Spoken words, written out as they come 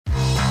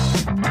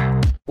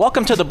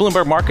Welcome to the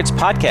Bloomberg Markets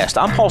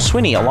Podcast. I'm Paul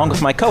Sweeney, along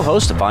with my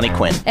co-host, Bonnie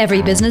Quinn.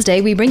 Every business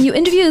day, we bring you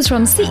interviews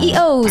from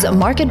CEOs,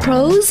 market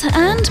pros,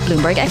 and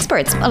Bloomberg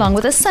experts, along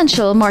with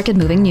essential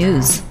market-moving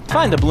news.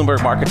 Find the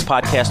Bloomberg Markets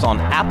Podcast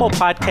on Apple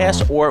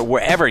Podcasts or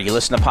wherever you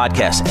listen to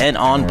podcasts and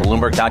on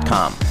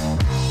Bloomberg.com.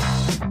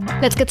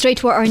 Let's get straight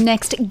to our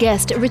next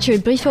guest.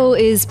 Richard Briffault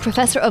is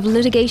Professor of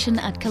Litigation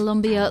at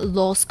Columbia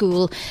Law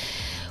School.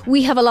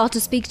 We have a lot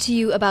to speak to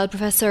you about,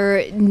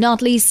 Professor,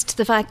 not least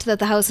the fact that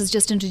the House has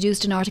just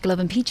introduced an article of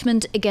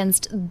impeachment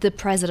against the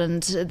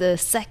President, the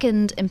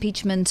second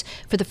impeachment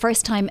for the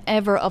first time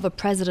ever of a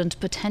President,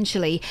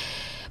 potentially.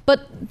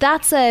 But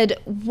that said,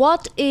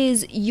 what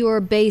is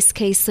your base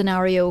case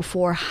scenario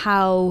for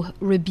how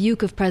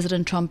rebuke of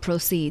President Trump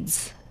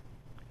proceeds?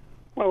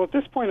 Well, at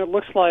this point, it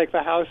looks like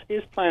the House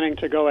is planning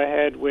to go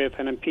ahead with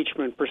an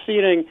impeachment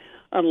proceeding,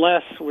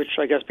 unless, which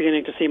I guess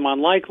beginning to seem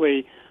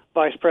unlikely,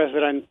 Vice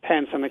President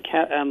Pence and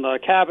the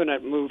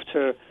cabinet move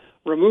to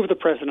remove the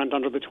president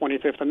under the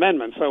 25th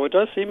Amendment. So it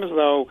does seem as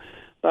though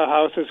the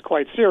House is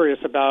quite serious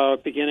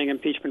about beginning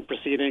impeachment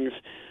proceedings,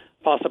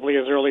 possibly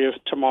as early as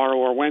tomorrow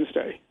or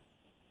Wednesday.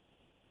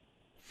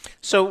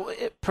 So,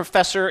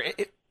 Professor,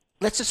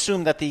 let's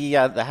assume that the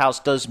House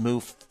does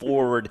move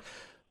forward.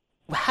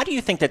 How do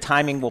you think the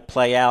timing will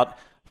play out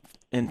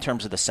in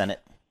terms of the Senate?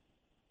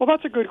 Well,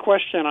 that's a good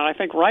question. And I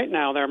think right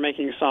now they're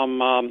making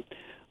some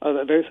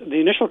the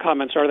initial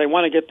comments are they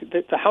want to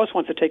get the House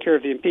wants to take care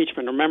of the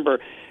impeachment. Remember,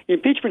 the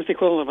impeachment is the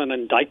equivalent of an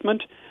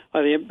indictment.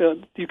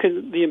 The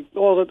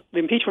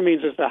impeachment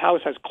means is the House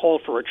has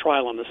called for a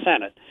trial in the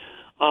Senate.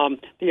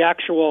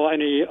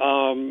 Any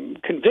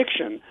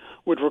conviction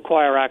would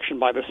require action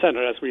by the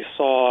Senate, as we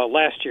saw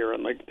last year,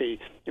 and like the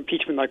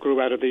impeachment that grew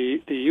out of the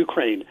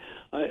Ukraine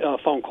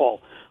phone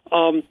call.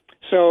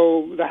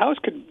 So the House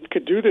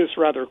could do this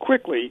rather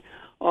quickly.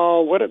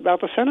 What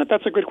about the Senate?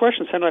 That's a good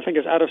question. The Senate, I think,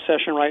 is out of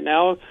session right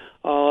now.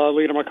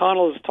 Leader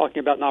McConnell is talking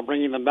about not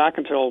bringing them back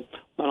until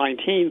the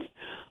 19th.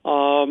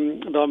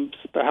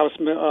 The House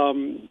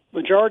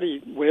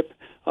Majority Whip,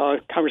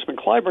 Congressman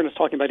Clyburn, is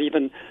talking about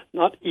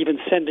not even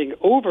sending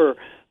over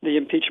the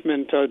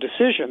impeachment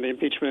decision, the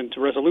impeachment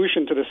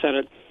resolution to the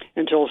Senate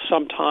until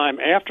sometime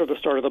after the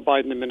start of the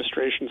Biden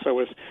administration, so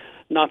as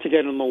not to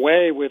get in the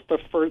way with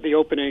the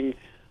opening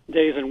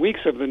days and weeks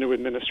of the new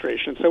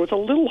administration. So it's a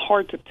little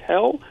hard to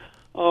tell.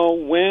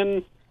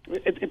 When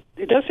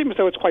it does seem as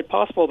though it's quite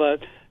possible that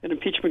an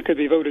impeachment could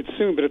be voted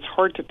soon, but it's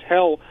hard to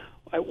tell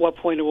at what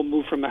point it will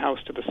move from the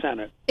House to the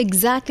Senate.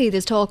 Exactly.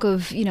 There's talk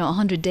of,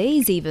 100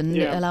 days even,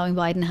 allowing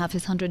Biden to have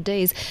his 100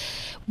 days.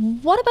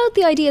 What about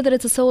the idea that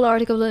it's a sole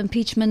article of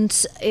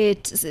impeachment?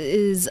 It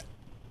is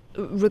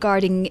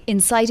regarding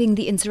inciting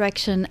the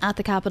insurrection at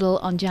the Capitol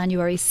on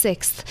January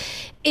 6th.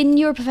 In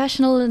your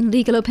professional and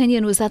legal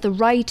opinion, was that the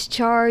right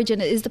charge,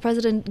 and is the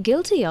president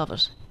guilty of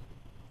it?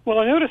 Well,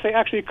 I noticed they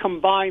actually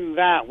combined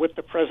that with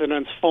the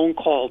president's phone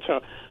call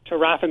to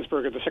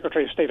Raffensperger, the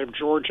Secretary of State of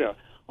Georgia,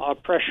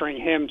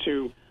 pressuring him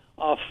to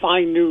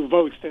find new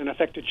votes in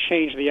effect to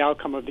change the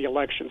outcome of the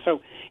election. So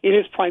it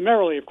is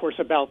primarily, of course,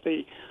 about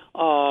the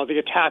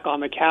attack on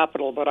the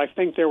Capitol, but I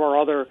think there were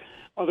other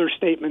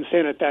statements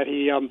in it that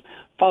he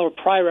followed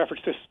prior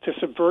efforts to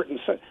subvert and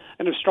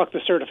obstruct the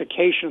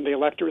certification of the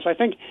electors. I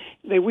think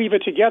they weave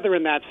it together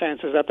in that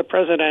sense, is that the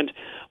president,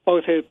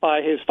 both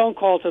by his phone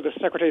call to the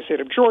Secretary of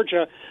State of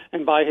Georgia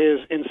and by his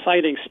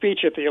inciting speech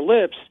at the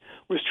Ellipse,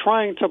 was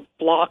trying to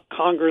block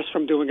Congress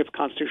from doing its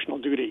constitutional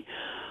duty.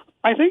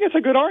 I think it's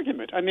a good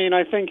argument. I mean,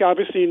 I think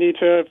obviously you need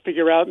to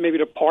figure out maybe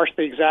to parse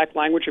the exact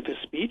language of his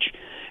speech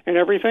and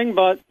everything,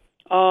 but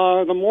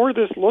the more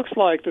this looks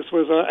like this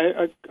was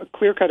a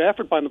clear-cut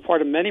effort by the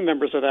part of many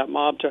members of that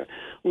mob to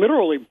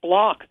literally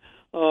block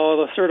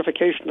the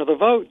certification of the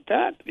vote,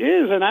 that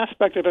is an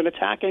aspect of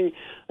attacking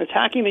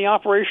the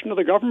operation of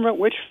the government,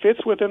 which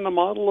fits within the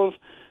model of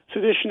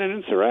sedition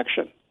and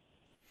insurrection.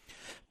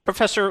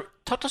 Professor,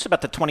 talk to us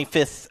about the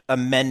 25th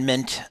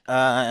Amendment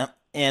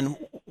and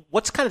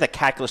what's kind of the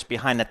calculus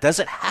behind that. Does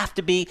it have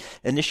to be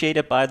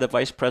initiated by the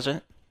vice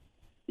president?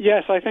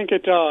 Yes, I think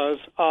it does.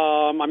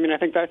 I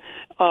think that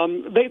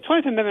the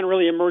 20th Amendment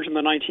really emerged in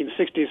the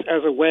 1960s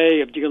as a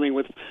way of dealing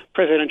with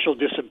presidential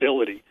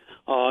disability.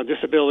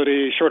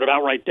 Disability short of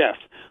outright death.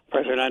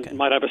 President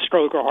might have a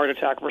stroke or a heart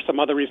attack or for some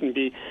other reason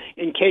be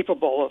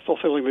incapable of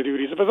fulfilling the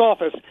duties of his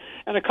office.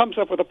 And it comes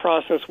up with a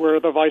process where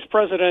the vice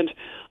president,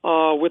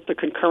 with the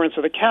concurrence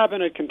of the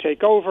cabinet, can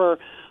take over,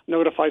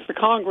 notifies the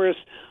Congress.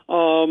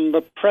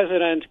 The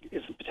president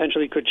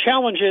potentially could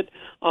challenge it,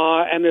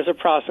 and there's a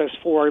process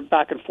for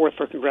back and forth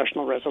for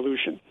congressional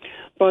resolution.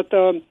 But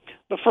the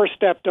first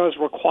step does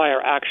require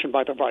action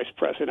by the vice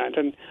president.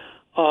 And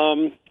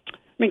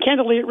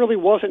candidly, it really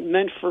wasn't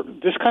meant for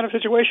this kind of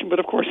situation, but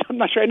of course, I'm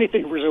not sure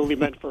anything was really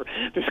meant for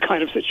this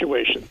kind of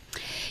situation.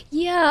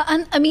 Yeah,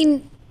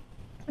 and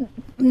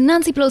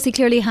Nancy Pelosi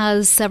clearly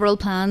has several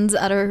plans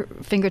at her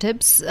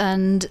fingertips,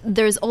 and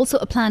there's also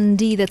a Plan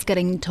D that's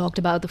getting talked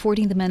about, the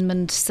 14th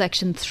Amendment,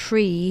 Section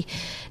 3.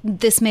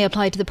 This may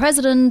apply to the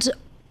president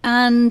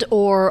and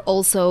or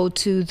also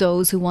to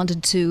those who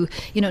wanted to,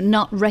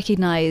 not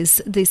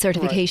recognize the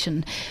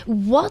certification. Right.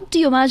 What do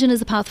you imagine is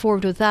the path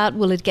forward with that?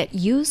 Will it get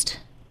used?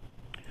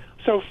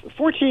 So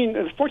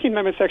 14th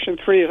Amendment Section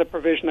 3 is a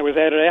provision that was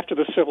added after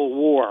the Civil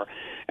War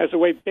as a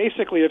way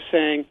basically of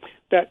saying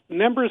that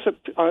members of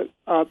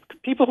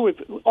people who had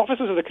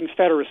officers of the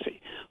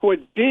Confederacy who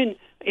had been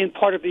in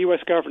part of the U.S.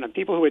 government,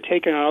 people who had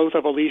taken an oath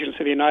of allegiance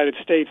to the United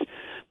States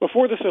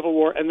before the Civil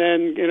War and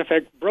then, in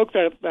effect, broke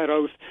that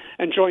oath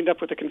and joined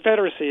up with the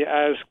Confederacy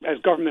as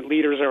government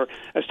leaders or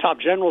as top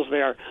generals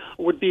there,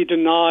 would be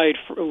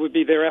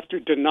thereafter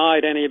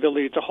denied any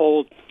ability to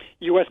hold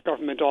U.S.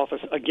 government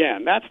office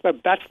again. That's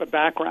the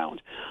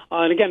background.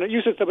 And again, it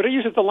uses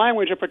the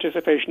language of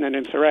participation and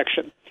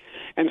insurrection.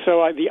 And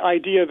so the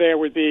idea there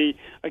would be,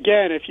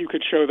 again, if you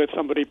could show that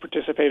somebody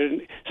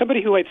participated,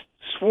 somebody who had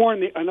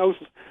sworn an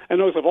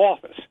oath of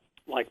office,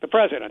 like the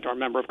president or a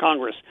member of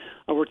Congress,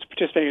 were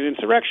participating in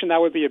insurrection, that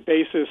would be a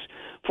basis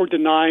for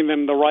denying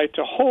them the right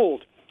to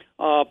hold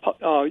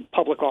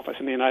public office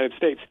in the United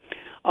States.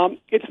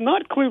 It's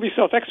not clearly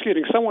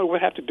self-executing. Someone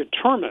would have to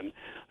determine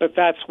that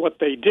that's what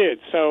they did.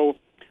 So,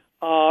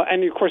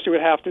 and of course, you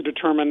would have to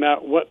determine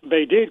that what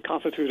they did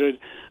constituted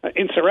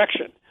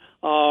insurrection.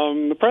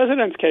 The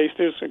president's case,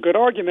 there's a good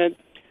argument.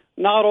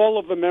 Not all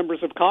of the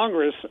members of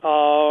Congress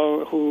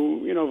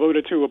who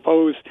voted to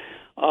oppose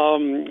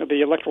the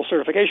electoral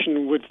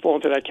certification would fall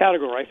into that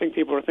category. I think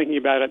people are thinking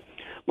about it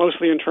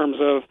mostly in terms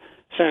of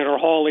Senator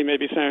Hawley,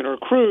 maybe Senator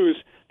Cruz,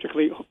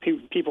 particularly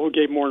people who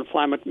gave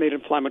made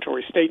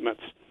inflammatory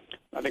statements.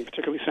 I think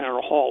particularly Senator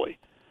Hawley,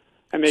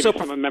 and maybe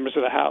some of the members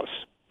of the House.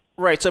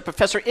 Right. So,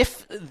 Professor,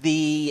 if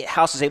the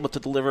House is able to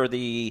deliver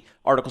the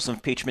articles of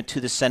impeachment to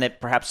the Senate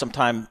perhaps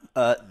sometime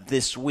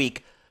this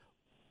week,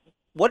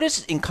 what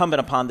is incumbent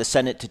upon the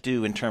Senate to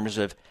do in terms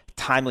of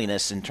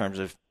timeliness, in terms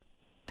of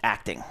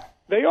acting?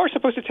 They are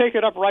supposed to take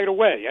it up right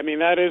away. I mean,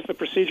 that is the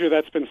procedure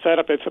that's been set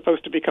up. It's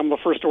supposed to become the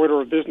first order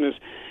of business,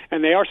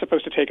 and they are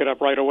supposed to take it up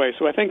right away.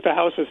 So I think the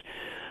House is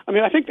 –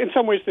 I think in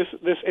some ways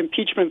this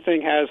impeachment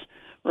thing has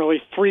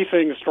really three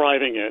things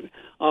driving it.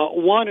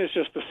 One is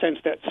just the sense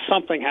that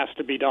something has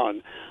to be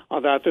done,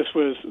 that this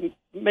was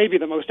maybe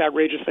the most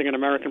outrageous thing an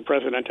American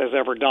president has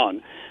ever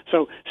done.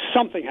 So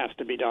something has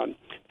to be done.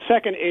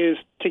 Second is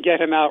to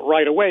get him out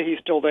right away. He's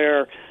still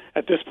there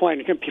at this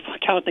point. People are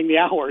counting the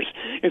hours.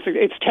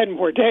 It's 10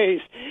 more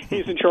days.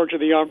 He's in charge of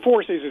the armed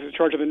forces. He's in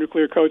charge of the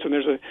nuclear codes, and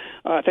there's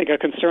I think a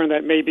concern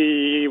that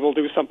maybe he will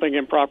do something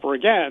improper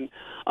again.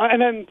 And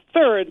then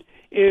third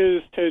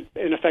is to,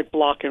 in effect,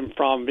 block him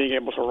from being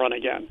able to run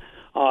again.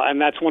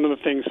 And that's one of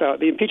the things.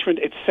 The impeachment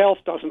itself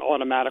doesn't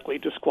automatically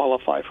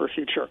disqualify for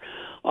future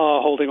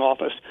holding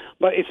office,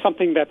 but it's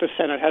something that the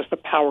Senate has the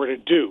power to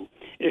do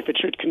if it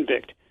should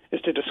convict,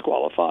 is to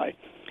disqualify.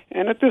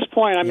 And at this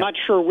point, I'm not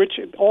sure which.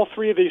 All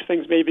three of these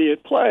things may be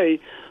at play.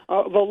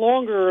 The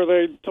longer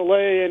they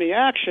delay any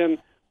action,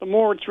 the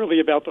more it's really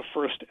about the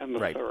first and the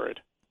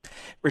third.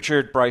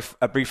 Richard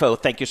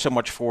Briffault, thank you so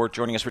much for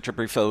joining us. Richard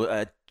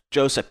Briffault,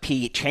 Joseph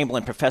P.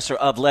 Chamberlain, professor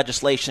of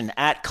legislation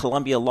at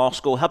Columbia Law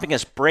School, helping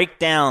us break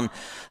down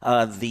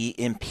the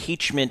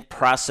impeachment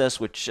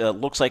process, which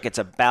looks like it's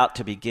about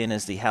to begin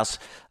as the House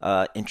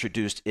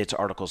introduced its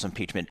articles of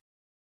impeachment.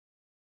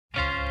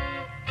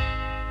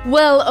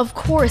 Well, of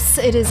course,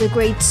 it is a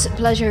great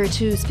pleasure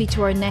to speak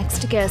to our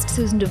next guest.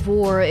 Susan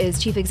DeVore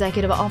is Chief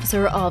Executive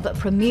Officer of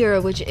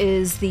Premier, which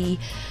is the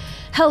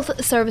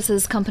health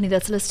services company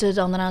that's listed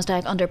on the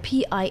NASDAQ under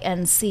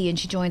PINC, and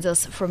she joins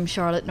us from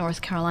Charlotte,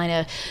 North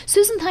Carolina.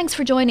 Susan, thanks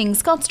for joining.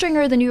 Scott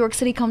Stringer, the New York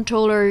City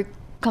Comptroller,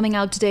 coming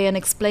out today and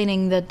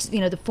explaining that,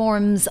 the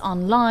forms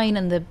online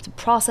and the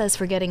process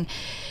for getting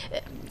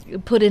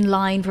put in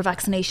line for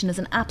vaccination is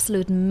an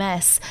absolute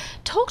mess.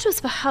 Talk to us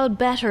about how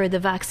better the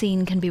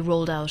vaccine can be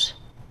rolled out.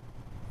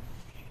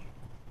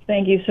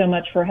 Thank you so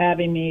much for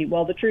having me.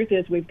 Well, the truth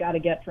is we've got to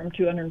get from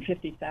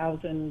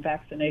 250,000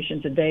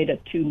 vaccinations a day to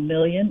 2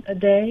 million a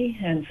day.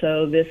 And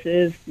so this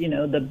is,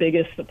 the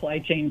biggest supply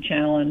chain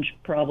challenge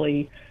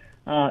probably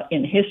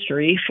in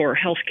history for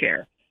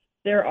healthcare.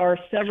 There are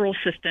several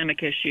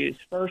systemic issues.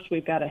 First,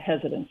 we've got a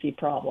hesitancy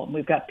problem.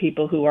 We've got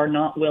people who are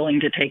not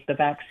willing to take the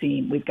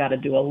vaccine. We've got to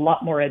do a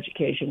lot more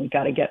education. We've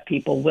got to get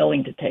people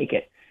willing to take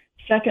it.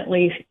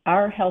 Secondly,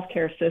 our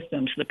healthcare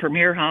systems, the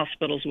premier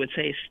hospitals would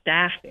say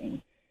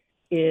staffing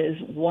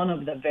is one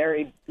of the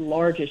very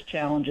largest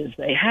challenges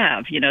they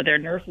have. Their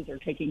nurses are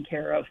taking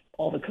care of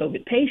all the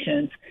COVID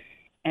patients,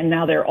 and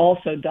now they're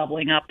also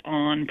doubling up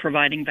on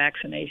providing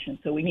vaccination.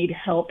 So we need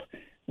help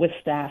with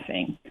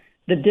staffing.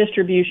 The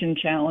distribution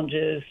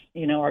challenges,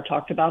 are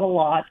talked about a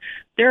lot.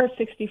 There are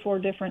 64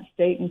 different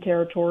state and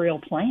territorial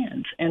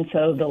plans. And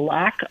so the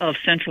lack of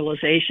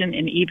centralization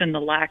and even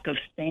the lack of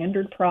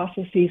standard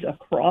processes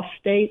across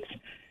states,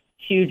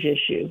 huge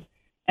issue.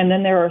 And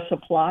then there are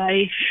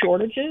supply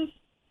shortages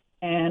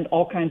and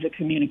all kinds of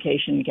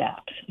communication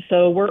gaps.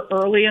 So we're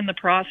early in the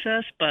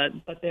process,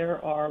 but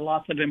there are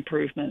lots of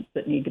improvements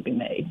that need to be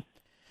made.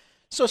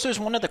 So,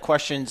 Susan, one of the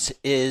questions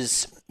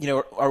is,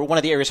 or one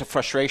of the areas of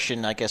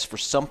frustration, I guess, for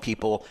some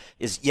people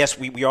is, yes,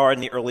 we are in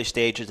the early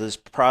stages of this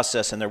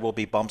process and there will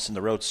be bumps in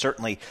the road,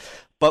 certainly.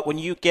 But when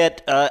you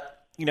get,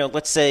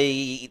 let's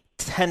say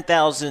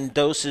 10,000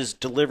 doses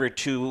delivered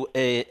to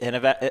a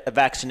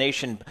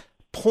vaccination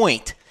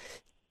point,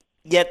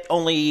 yet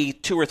only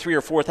 2 or 3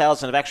 or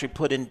 4,000 have actually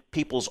put in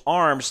people's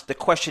arms, the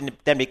question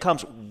then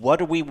becomes,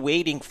 what are we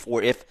waiting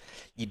for?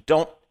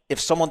 If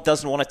someone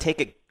doesn't want to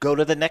take it, go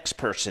to the next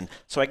person.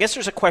 So I guess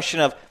there's a question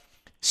of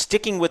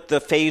sticking with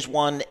the phase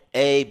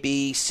 1A,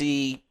 B,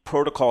 C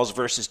protocols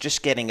versus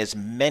just getting as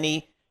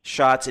many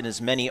shots in as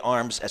many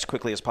arms as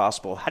quickly as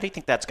possible. How do you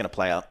think that's going to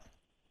play out?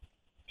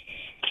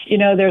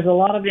 There's a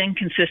lot of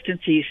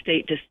inconsistencies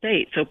state to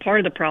state. So part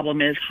of the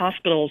problem is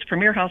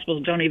premier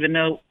hospitals don't even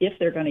know if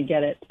they're going to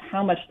get it,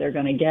 how much they're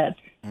going to get,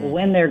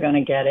 when they're going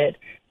to get it.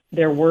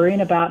 They're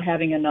worrying about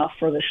having enough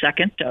for the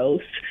second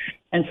dose.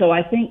 And so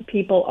I think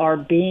people are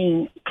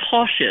being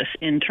cautious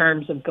in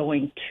terms of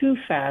going too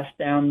fast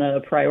down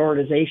the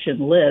prioritization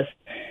list,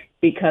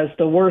 because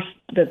the worst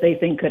that they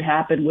think could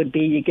happen would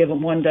be you give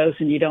them one dose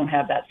and you don't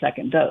have that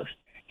second dose.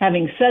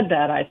 Having said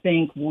that, I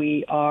think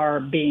we are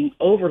being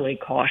overly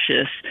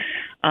cautious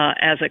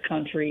as a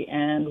country,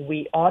 and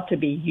we ought to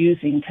be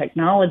using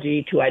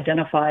technology to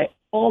identify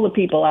all the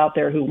people out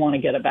there who want to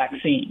get a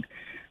vaccine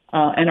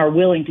and are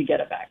willing to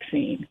get a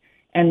vaccine.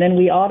 And then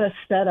we ought to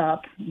set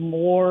up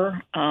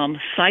more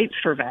sites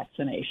for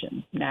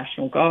vaccination,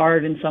 National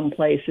Guard in some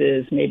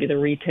places, maybe the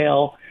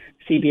retail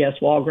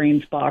CVS,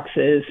 Walgreens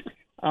boxes,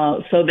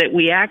 so that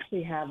we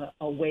actually have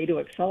a way to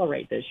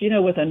accelerate this.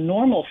 With a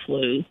normal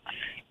flu,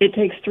 it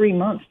takes 3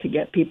 months to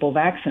get people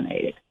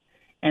vaccinated.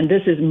 And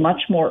this is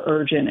much more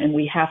urgent, and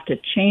we have to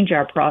change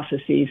our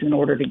processes in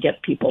order to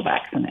get people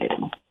vaccinated.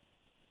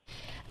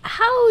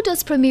 How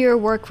does Premier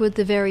work with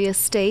the various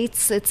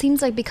states? It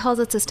seems like because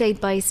it's a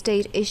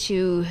state-by-state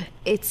issue,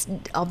 it's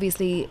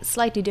obviously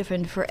slightly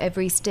different for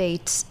every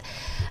state.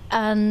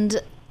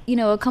 And,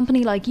 a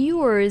company like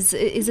yours,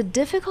 is it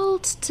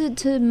difficult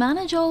to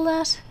manage all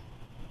that?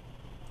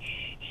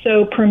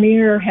 So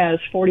Premier has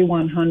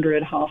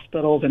 4,100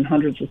 hospitals and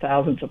hundreds of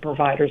thousands of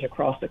providers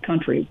across the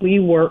country. We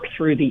work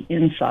through the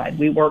inside.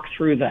 We work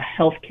through the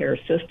healthcare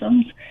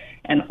systems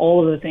and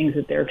all of the things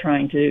that they're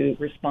trying to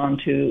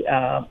respond to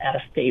at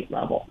a state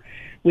level.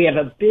 We have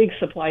a big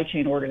supply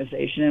chain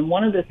organization, and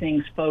one of the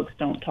things folks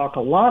don't talk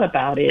a lot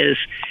about is,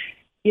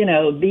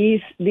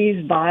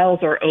 these vials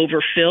are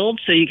overfilled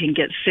so you can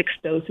get 6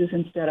 doses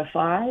instead of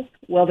 5.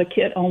 Well, the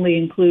kit only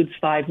includes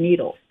 5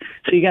 needles.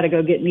 So you got to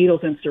go get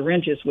needles and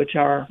syringes, which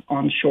are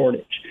on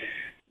shortage.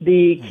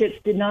 The kits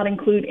did not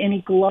include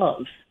any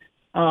gloves.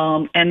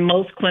 And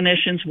most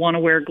clinicians want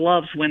to wear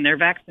gloves when they're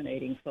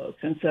vaccinating folks.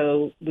 And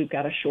so we've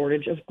got a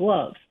shortage of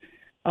gloves.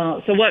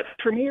 So what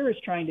Premier is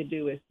trying to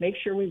do is make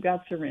sure we've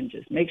got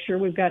syringes, make sure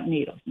we've got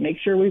needles, make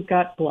sure we've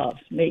got gloves,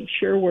 make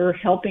sure we're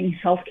helping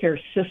healthcare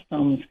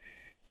systems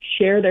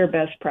share their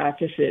best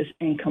practices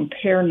and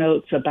compare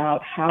notes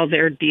about how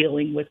they're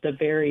dealing with the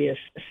various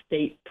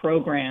state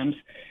programs.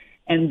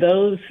 And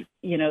those,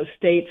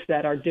 states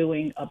that are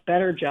doing a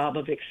better job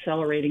of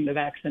accelerating the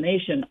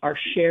vaccination are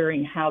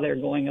sharing how they're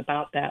going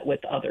about that with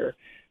other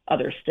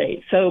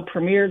states. So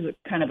Premier is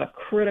kind of a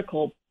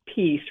critical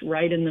piece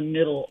right in the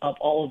middle of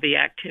all of the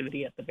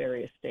activity at the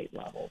various state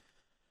levels.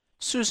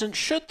 Susan,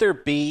 should there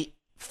be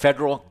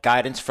federal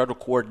guidance, federal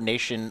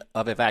coordination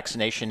of a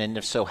vaccination, and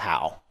if so,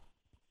 how?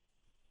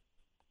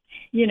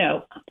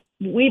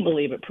 We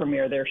believe at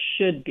Premier there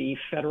should be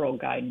federal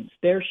guidance.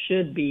 There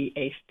should be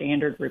a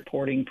standard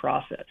reporting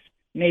process.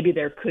 Maybe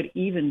there could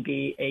even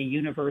be a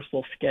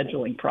universal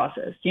scheduling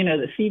process.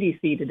 The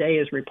CDC today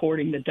is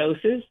reporting the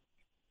doses,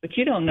 but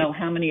you don't know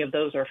how many of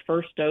those are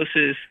first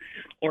doses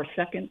or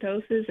second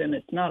doses, and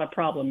it's not a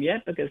problem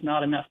yet because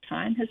not enough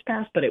time has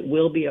passed, but it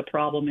will be a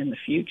problem in the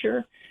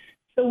future.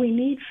 So we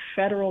need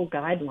federal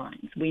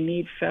guidelines. We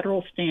need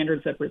federal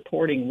standards of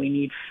reporting. We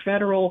need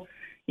federal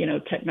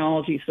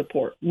technology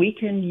support. We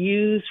can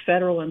use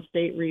federal and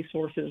state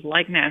resources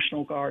like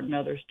National Guard and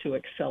others to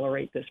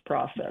accelerate this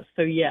process.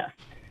 So yes,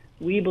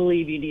 we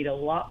believe you need a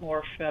lot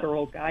more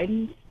federal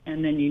guidance,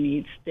 and then you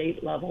need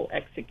state level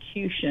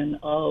execution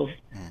of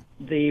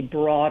the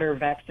broader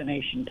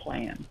vaccination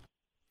plan.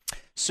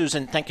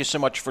 Susan, thank you so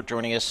much for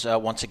joining us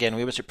once again.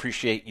 We always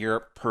appreciate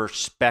your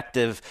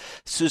perspective.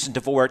 Susan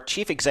DeVore,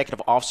 Chief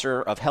Executive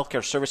Officer of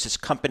healthcare services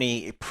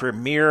company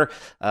Premier,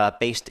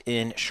 based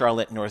in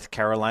Charlotte, North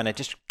Carolina.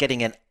 Just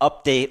getting an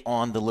update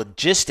on the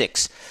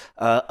logistics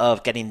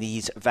of getting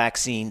these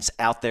vaccines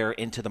out there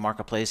into the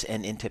marketplace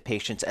and into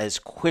patients as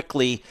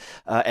quickly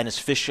and as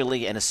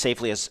efficiently and as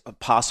safely as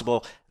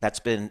possible. That's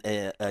been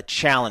a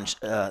challenge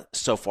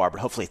so far, but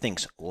hopefully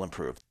things will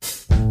improve.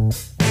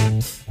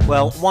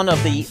 Well, one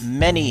of the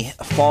many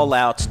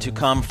fallouts to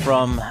come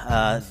from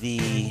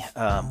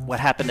what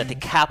happened at the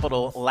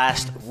Capitol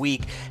last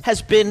week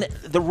has been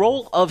the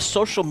role of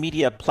social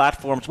media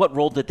platforms. What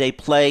role did they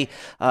play,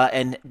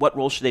 and what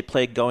role should they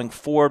play going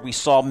forward? We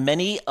saw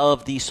many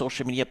of these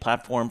social media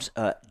platforms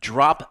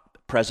drop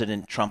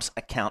President Trump's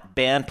account,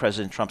 banned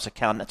President Trump's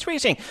account. That's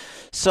raising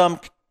some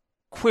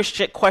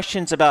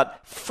questions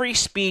about free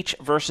speech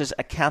versus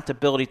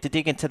accountability. To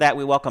dig into that,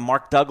 we welcome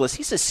Mark Douglas.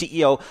 He's the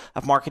CEO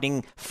of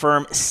marketing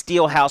firm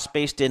Steelhouse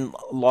based in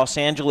Los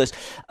Angeles.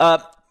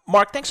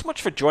 Mark, thanks so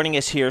much for joining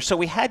us here. So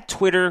we had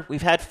Twitter,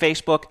 we've had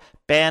Facebook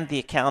ban the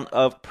account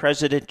of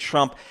President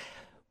Trump.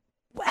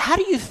 How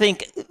do you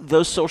think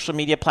those social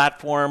media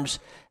platforms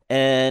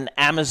and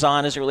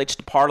Amazon as it relates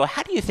to Parler,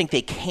 how do you think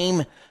they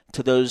came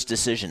to those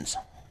decisions?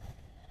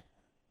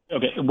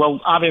 Okay,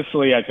 well,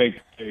 obviously, I think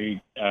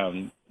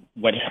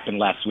what happened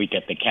last week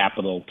at the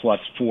Capitol, plus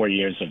 4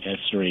 years of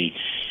history,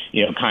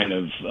 kind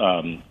of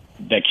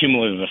the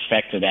cumulative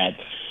effect of that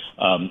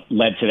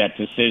led to that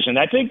decision.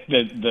 I think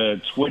that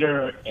the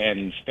Twitter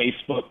and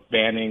Facebook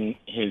banning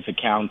his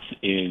accounts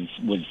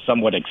was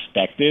somewhat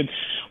expected.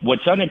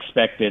 What's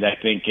unexpected, I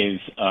think,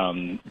 is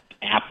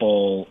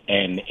Apple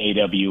and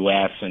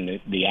AWS and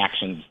the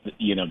actions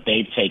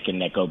they've taken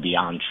that go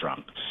beyond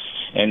Trump.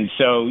 And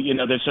so,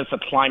 there's just a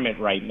climate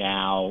right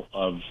now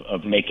of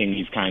making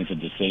these kinds of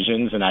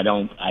decisions, and I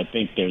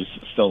think there's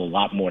still a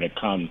lot more to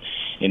come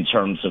in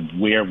terms of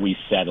where we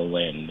settle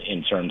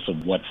in terms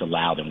of what's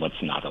allowed and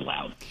what's not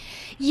allowed.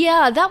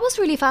 Yeah, that was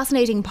really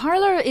fascinating.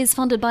 Parler is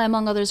funded by,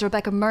 among others,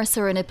 Rebecca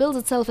Mercer, and it builds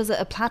itself as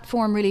a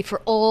platform really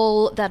for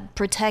all that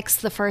protects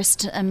the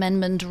First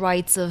Amendment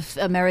rights of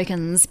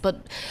Americans.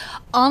 But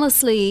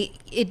honestly,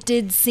 it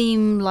did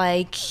seem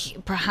like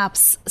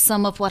perhaps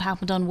some of what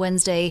happened on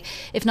Wednesday,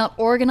 if not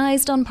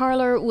organised on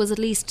Parler, was at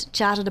least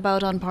chatted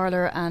about on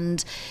Parler,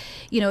 and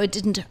it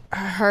didn't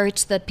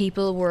hurt that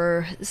people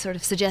were sort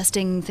of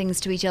suggesting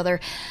things to each other.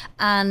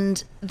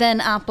 And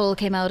then Apple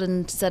came out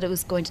and said it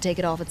was going to take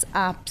it off its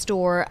App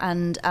Store,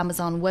 and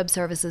Amazon Web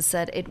Services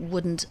said it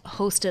wouldn't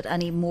host it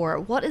anymore.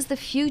 What is the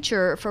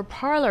future for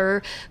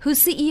Parler, whose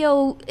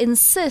CEO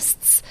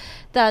insists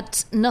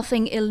that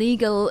nothing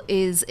illegal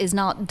is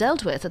not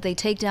dealt with, that they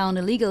take down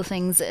illegal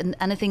things and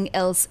anything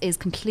else is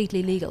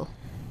completely legal?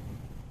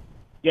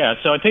 Yeah,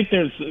 so I think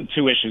there's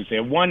two issues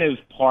there. One is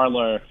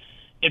Parler.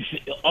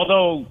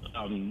 Although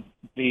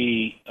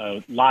the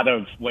lot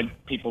of what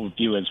people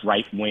view as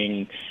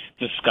right-wing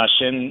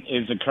discussion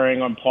is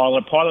occurring on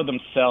Parler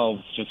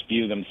themselves just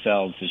view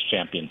themselves as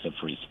champions of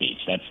free speech.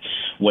 That's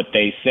what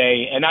they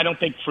say. And I don't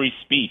think free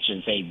speech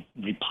is a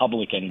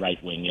Republican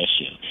right-wing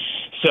issue.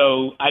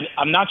 So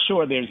I'm not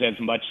sure there's as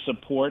much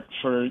support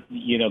for,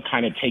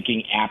 kind of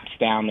taking apps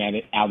down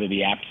out of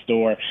the App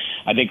Store.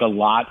 I think a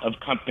lot of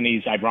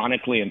companies,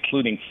 ironically,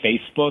 including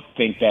Facebook,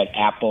 think that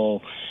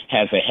Apple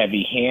has a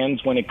heavy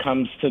hand when it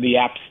comes to the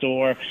App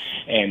Store.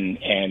 And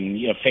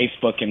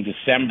Facebook in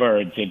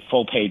December did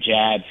full-page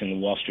ads in the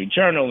Wall Street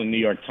Journal and New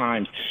York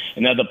Times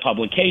and other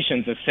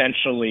publications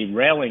essentially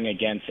railing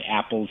against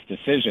Apple's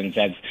decisions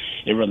as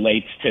it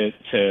relates to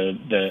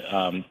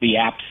the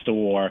App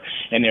Store,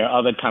 and there are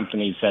other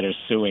companies that are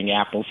suing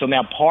Apple. So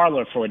now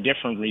Parler, for a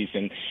different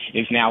reason,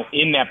 is now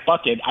in that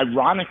bucket,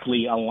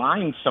 ironically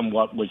aligned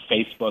somewhat with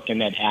Facebook in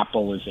that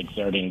Apple is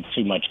exerting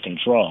too much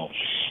control.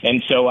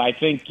 And so I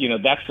think,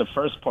 that's the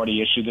first part of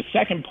the issue. The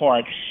second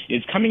part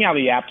is coming out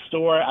of the App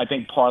Store. I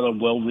think Parler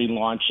will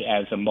relaunch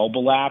as a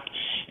mobile app,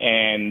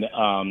 and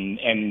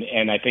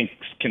I think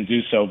can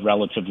do so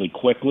relatively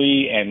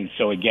quickly. And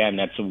so again,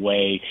 that's a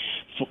way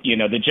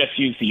to just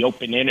use the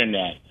open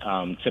internet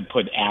to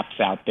put apps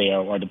out there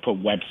or to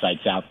put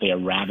websites out there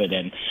rather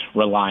than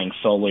relying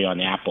solely on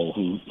Apple,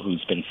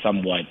 who's been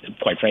somewhat,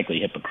 quite frankly,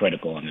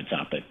 hypocritical on the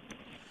topic.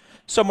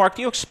 So, Mark,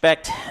 do you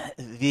expect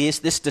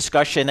this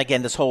discussion,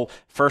 again, this whole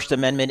First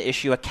Amendment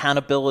issue,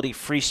 accountability,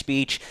 free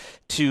speech,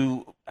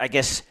 to, I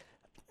guess,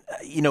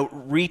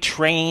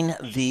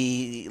 retrain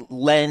the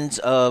lens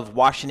of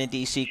Washington,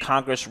 D.C.,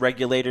 Congress,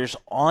 regulators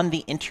on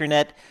the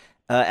internet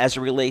as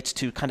it relates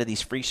to kind of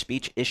these free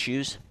speech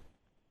issues?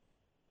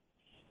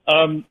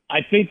 I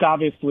think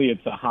obviously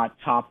it's a hot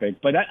topic,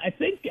 but I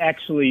think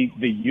actually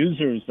the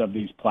users of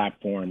these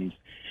platforms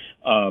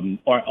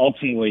are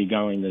ultimately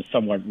going to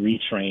somewhat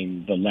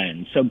retrain the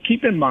lens. So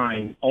keep in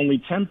mind,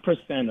 only 10%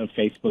 of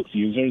Facebook's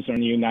users are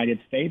in the United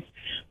States,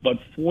 but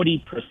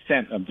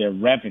 40% of their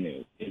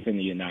revenue is in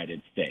the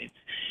United States.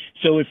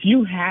 So if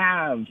you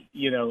have,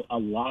 a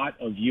lot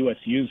of U.S.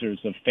 users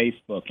of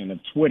Facebook and of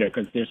Twitter,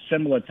 because there's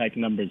similar type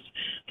numbers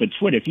for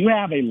Twitter, if you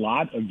have a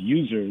lot of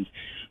users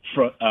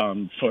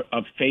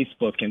of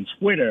Facebook and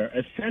Twitter,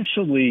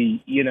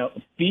 essentially,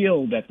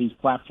 feel that these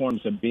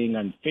platforms are being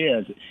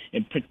unfair,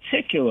 in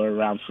particular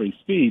around free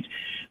speech,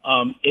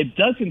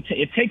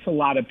 it takes a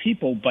lot of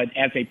people, but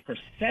as a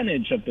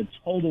percentage of the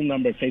total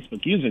number of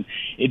Facebook users,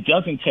 it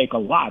doesn't take a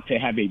lot to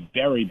have a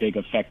very big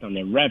effect on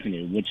their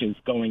revenue, which is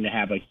going to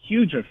have a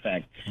huge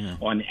effect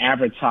on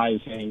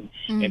advertising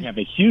and have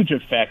a huge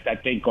effect, I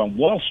think, on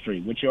Wall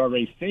Street, which you're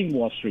already seeing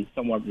Wall Street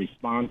somewhat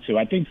respond to.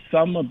 I think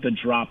some of the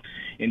drop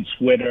in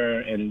Twitter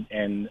and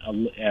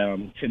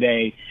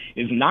today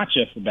is not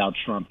just about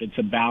Trump. It's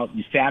about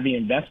savvy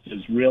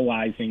investors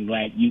realizing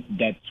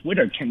that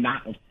Twitter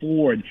cannot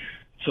afford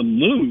to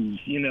lose,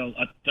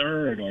 a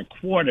third or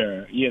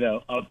quarter,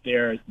 of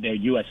their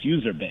U.S.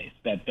 user base.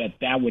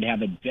 That would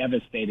have a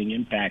devastating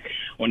impact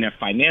on their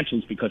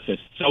financials because they're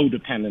so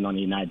dependent on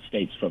the United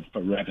States for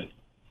revenue.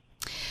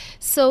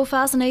 So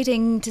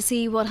fascinating to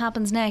see what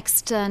happens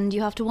next, and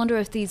you have to wonder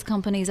if these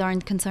companies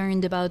aren't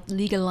concerned about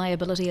legal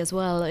liability as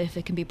well, if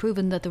it can be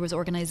proven that there was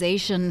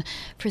organisation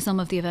for some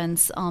of the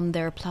events on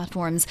their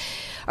platforms.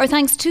 Our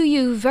thanks to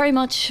you very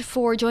much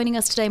for joining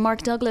us today.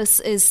 Mark Douglas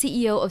is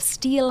CEO of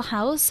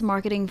Steelhouse,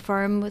 marketing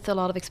firm with a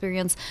lot of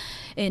experience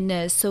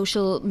in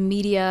social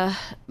media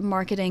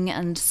marketing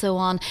and so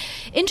on.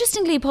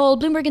 Interestingly, Paul,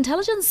 Bloomberg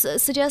Intelligence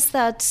suggests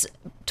that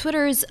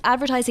Twitter's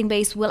advertising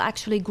base will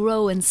actually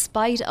grow in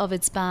spite of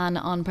its ban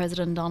on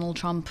President Donald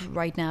Trump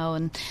right now,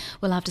 and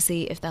we'll have to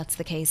see if that's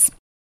the case.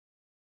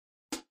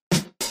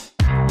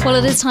 Well,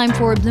 it is time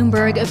for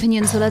Bloomberg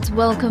Opinion, so let's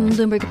welcome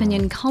Bloomberg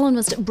Opinion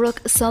columnist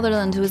Brooke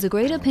Sutherland, who has a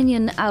great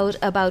opinion out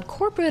about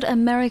corporate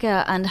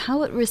America and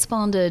how it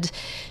responded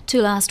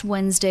to last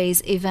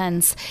Wednesday's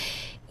events.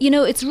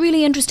 It's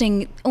really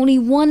interesting. Only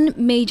one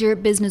major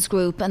business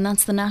group, and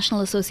that's the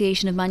National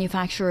Association of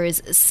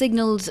Manufacturers,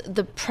 signalled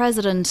the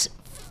president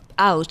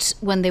out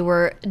when they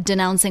were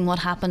denouncing what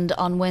happened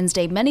on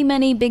Wednesday.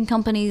 Many big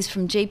companies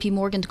from JP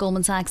Morgan to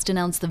Goldman Sachs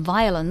denounced the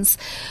violence,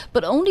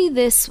 but only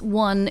this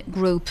one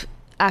group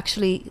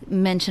actually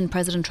mentioned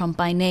President Trump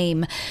by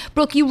name.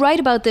 Brooke, you write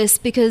about this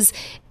because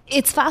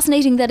it's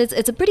fascinating that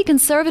it's a pretty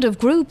conservative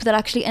group that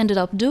actually ended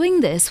up doing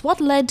this. What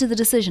led to the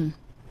decision?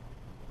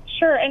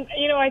 Sure. And,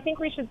 I think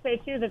we should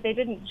say, too, that they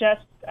didn't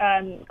just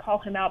call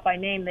him out by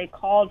name. They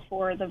called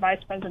for the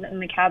vice president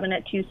and the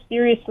cabinet to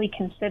seriously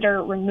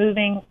consider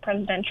removing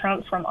President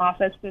Trump from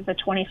office through the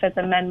 25th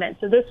Amendment.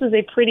 So this was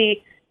a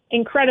pretty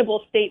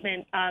incredible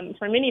statement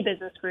from any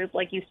business group,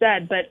 like you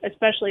said, but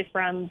especially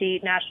from the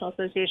National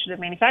Association of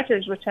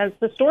Manufacturers, which has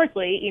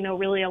historically,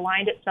 really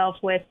aligned itself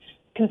with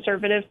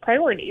conservative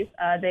priorities.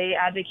 They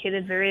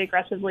advocated very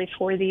aggressively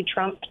for the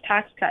Trump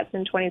tax cuts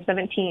in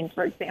 2017,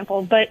 for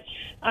example. But,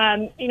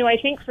 I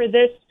think for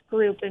this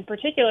group in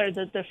particular,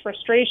 the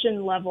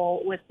frustration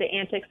level with the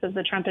antics of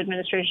the Trump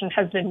administration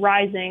has been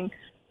rising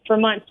for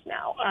months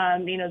now.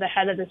 The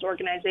head of this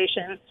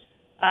organization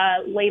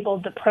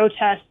labeled the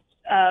protests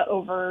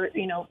over,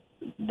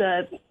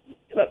 the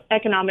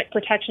economic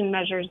protection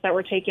measures that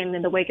were taken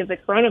in the wake of the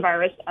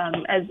coronavirus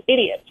as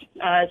idiots,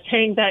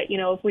 saying that,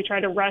 if we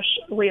try to rush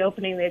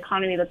reopening the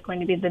economy, that's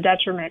going to be the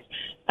detriment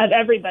of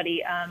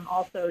everybody.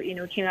 Also,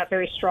 came out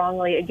very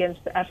strongly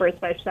against the efforts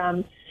by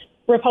some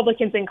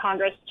Republicans in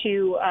Congress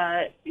to,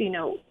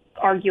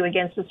 argue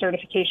against the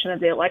certification of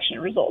the election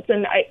results.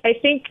 And I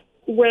think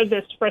where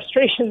this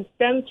frustration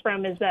stems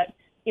from is that,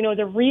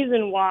 the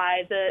reason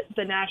why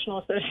the National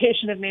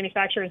Association of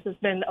Manufacturers has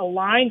been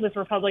aligned with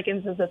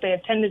Republicans is that they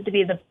have tended to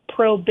be the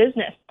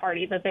pro-business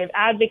party, that they've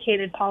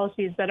advocated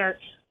policies that are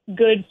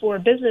good for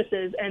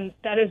businesses, and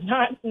that has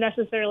not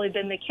necessarily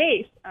been the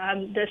case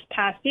this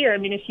past year. I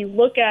mean, if you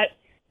look at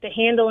the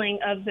handling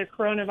of the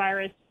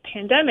coronavirus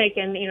pandemic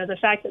and, the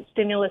fact that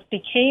stimulus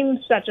became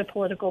such a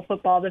political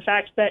football, the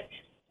fact that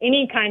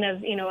any kind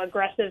of,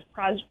 aggressive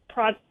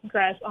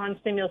progress on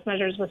stimulus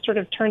measures was sort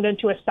of turned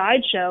into a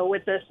sideshow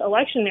with this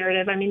election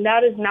narrative. I mean,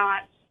 that is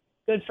not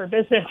good for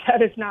business.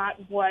 That is not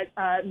what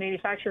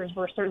manufacturers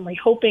were certainly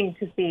hoping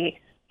to see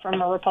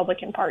from a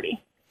Republican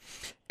Party.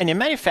 And in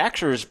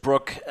manufacturers,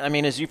 Brooke, I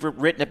mean, as you've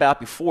written about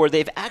before,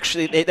 they've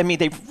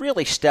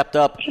really stepped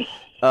up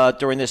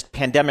during this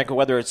pandemic,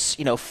 whether it's,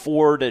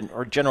 Ford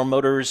or General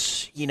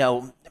Motors,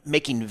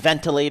 making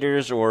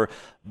ventilators, or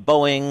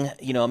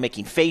Boeing,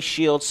 making face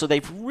shields. So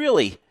they've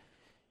really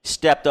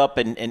stepped up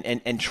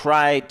and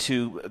tried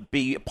to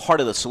be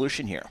part of the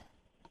solution here.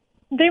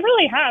 They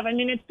really have. I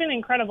mean, it's been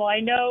incredible.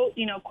 I know,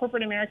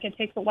 corporate America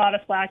takes a lot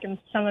of flack, and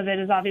some of it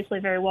is obviously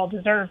very well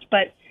deserved.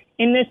 But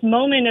in this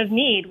moment of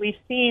need, we've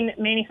seen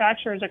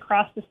manufacturers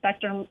across the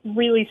spectrum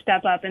really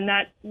step up. And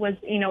that was,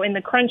 in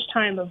the crunch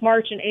time of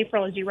March and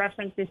April, as you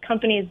referenced, these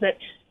companies that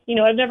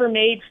I've never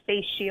made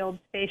face shields,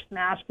 face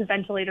masks,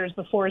 ventilators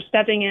before,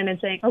 stepping in and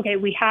saying, okay,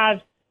 we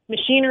have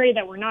machinery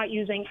that we're not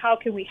using. How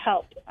can we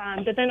help?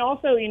 But then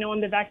also,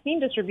 on the vaccine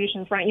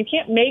distribution front, you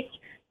can't make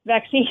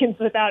vaccines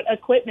without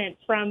equipment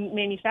from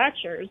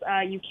manufacturers.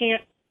 You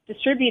can't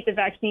distribute the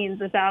vaccines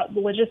without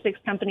the logistics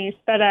companies,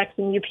 FedEx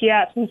and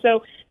UPS. And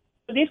so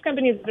these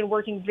companies have been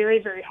working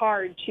very, very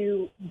hard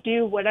to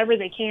do whatever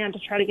they can to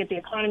try to get the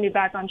economy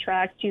back on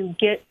track, to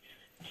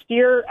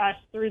steer us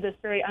through this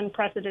very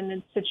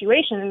unprecedented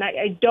situation. And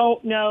I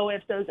don't know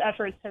if those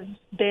efforts have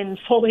been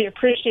fully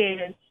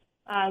appreciated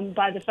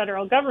by the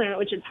federal government,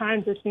 which at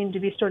times has seemed to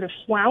be sort of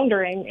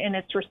floundering in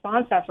its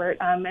response effort.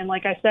 And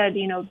like I said,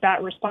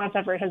 that response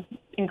effort has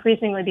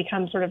increasingly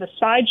become sort of a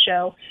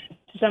sideshow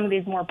to some of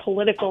these more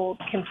political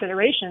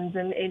considerations.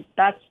 And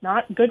that's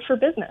not good for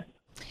business.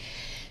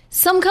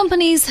 Some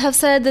companies have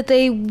said that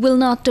they will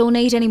not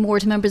donate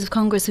anymore to members of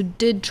Congress who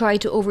did try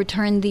to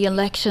overturn the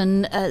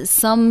election.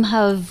 Some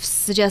have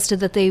suggested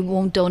that they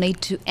won't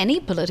donate to any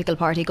political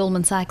party.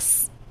 Goldman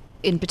Sachs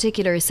in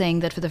particular saying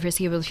that for the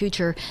foreseeable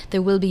future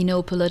there will be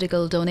no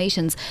political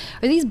donations.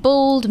 Are these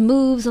bold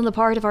moves on the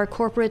part of our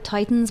corporate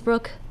titans,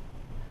 Brooke?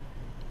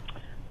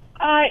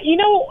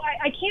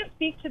 I can't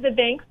speak to the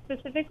banks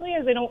specifically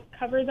as I don't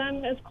cover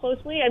them as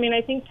closely. I mean,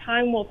 I think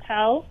time will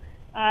tell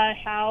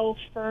how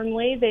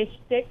firmly they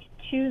stick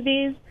to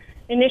these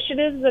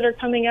initiatives that are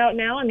coming out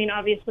now. I mean,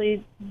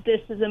 obviously,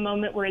 this is a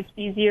moment where it's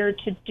easier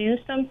to do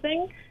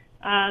something.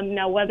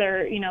 Now,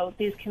 whether,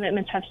 these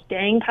commitments have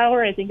staying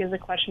power, I think is a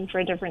question for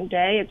a different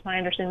day. It's my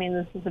understanding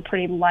this is a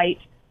pretty light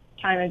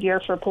time of year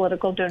for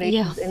political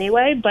donations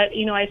anyway. But,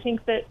 I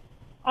think that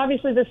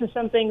obviously this is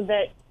something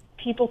that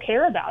people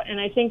care about. And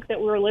I think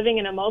that we're living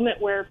in a moment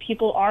where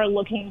people are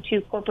looking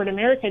to corporate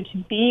America to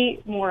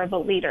be more of a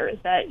leader,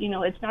 that,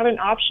 it's not an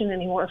option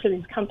anymore for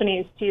these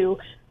companies to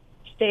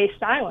stay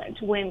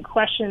silent when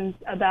questions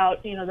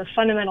about, the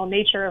fundamental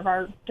nature of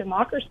our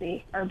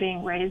democracy are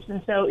being raised.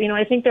 And so,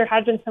 I think there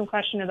had been some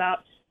question about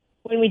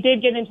when we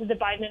did get into the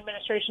Biden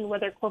administration,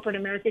 whether corporate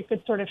America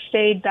could sort of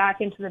fade back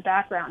into the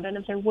background and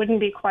if there wouldn't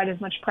be quite as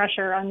much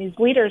pressure on these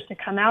leaders to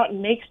come out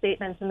and make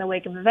statements in the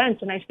wake of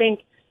events. And I think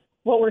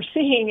what we're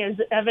seeing is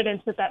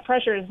evidence that that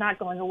pressure is not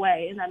going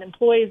away and that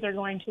employees are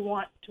going to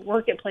want to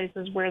work at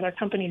places where their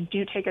companies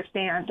do take a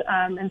stand.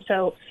 And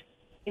so,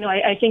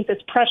 I think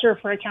this pressure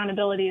for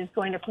accountability is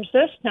going to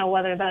persist. Now,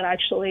 whether that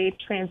actually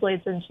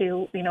translates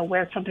into,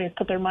 where companies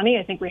put their money,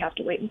 I think we have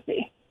to wait and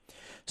see.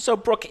 So,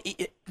 Brooke,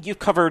 you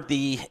covered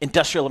the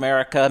industrial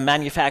America,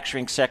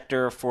 manufacturing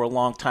sector for a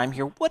long time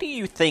here. What do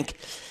you think,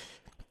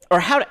 or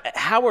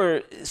how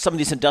are some of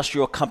these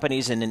industrial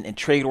companies and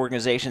trade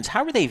organizations,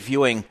 how are they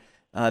viewing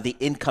the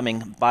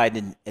incoming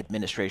Biden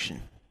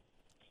administration?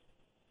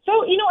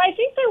 So, I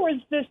think there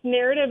was this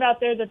narrative out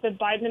there that the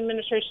Biden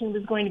administration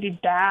was going to be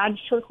bad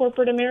for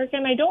corporate America,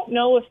 and I don't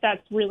know if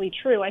that's really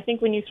true. I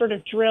think when you sort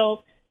of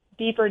drill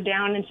deeper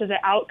down into the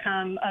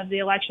outcome of the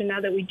election,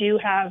 now that we do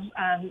have,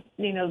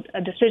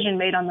 a decision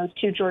made on those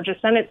 2 Georgia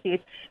Senate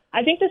seats,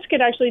 I think this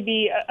could actually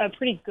be a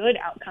pretty good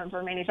outcome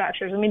for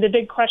manufacturers. I mean, the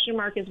big question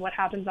mark is what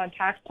happens on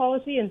tax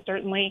policy, and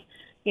certainly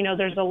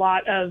there's a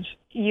lot of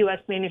U.S.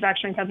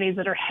 manufacturing companies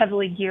that are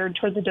heavily geared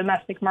toward the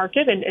domestic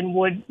market and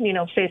would,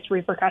 face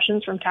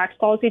repercussions from tax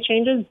policy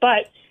changes.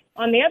 But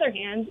on the other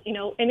hand,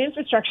 an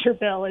infrastructure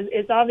bill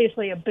is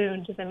obviously a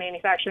boon to the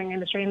manufacturing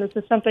industry. And this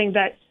is something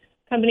that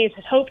companies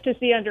had hoped to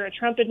see under a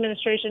Trump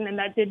administration, and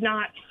that did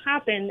not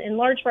happen in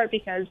large part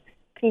because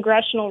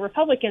congressional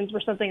Republicans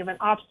were something of an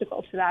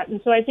obstacle to that.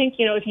 And so I think,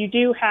 if you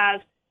do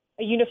have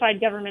a unified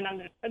government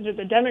under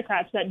the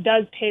Democrats, that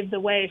does pave the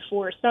way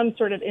for some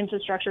sort of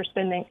infrastructure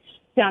spending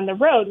down the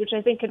road, which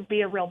I think could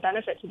be a real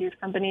benefit to these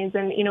companies.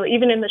 And,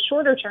 even in the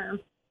shorter term,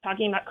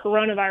 talking about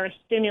coronavirus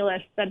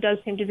stimulus, that does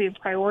seem to be a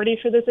priority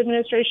for this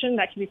administration.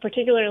 That can be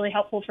particularly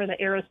helpful for the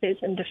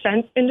aerospace and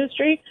defense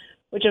industry,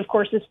 which, of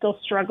course, is still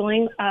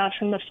struggling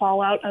from the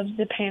fallout of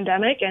the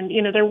pandemic. And,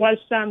 there was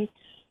some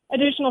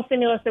additional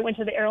stimulus that went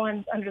to the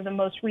airlines under the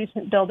most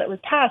recent bill that was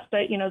passed.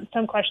 But,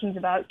 some questions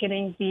about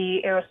getting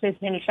the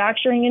aerospace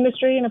manufacturing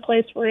industry in a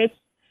place where it's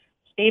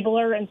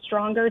stabler and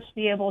stronger to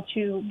be able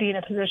to be in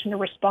a position to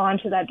respond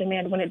to that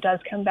demand when it does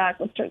come back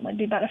would certainly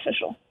be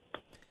beneficial.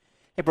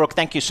 Hey, Brooke,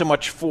 thank you so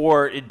much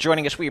for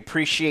joining us. We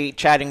appreciate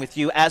chatting with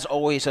you, as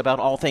always, about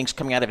all things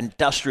coming out of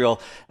industrial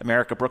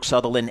America. Brooke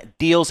Sutherland,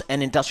 deals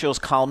and industrials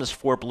columnist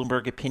for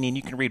Bloomberg Opinion.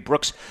 You can read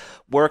Brooke's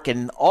work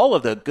and all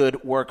of the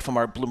good work from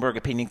our Bloomberg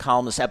Opinion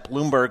columnists at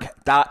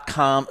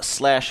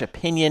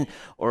bloomberg.com/opinion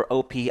or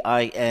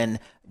OPIN.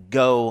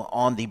 Go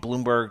on the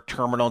Bloomberg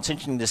terminal. It's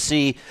interesting to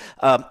see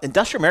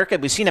industrial America.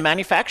 We've seen the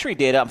manufacturing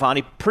data,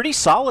 Vani, pretty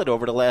solid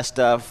over the last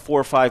 4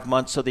 or 5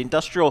 months. So the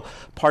industrial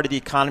part of the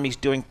economy is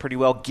doing pretty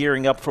well,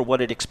 gearing up for what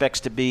it expects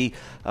to be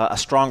a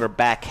stronger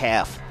back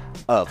half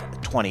of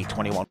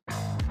 2021.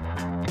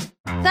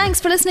 Thanks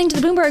for listening to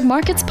the Bloomberg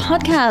Markets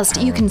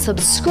Podcast. You can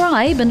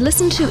subscribe and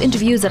listen to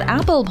interviews at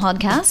Apple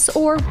Podcasts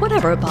or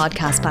whatever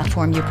podcast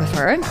platform you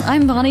prefer.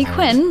 I'm Vonnie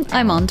Quinn.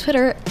 I'm on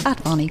Twitter at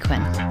Vonnie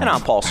Quinn. And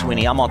I'm Paul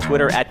Sweeney. I'm on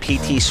Twitter at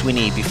PT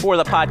Sweeney. Before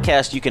the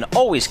podcast, you can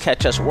always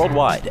catch us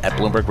worldwide at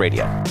Bloomberg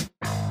Radio.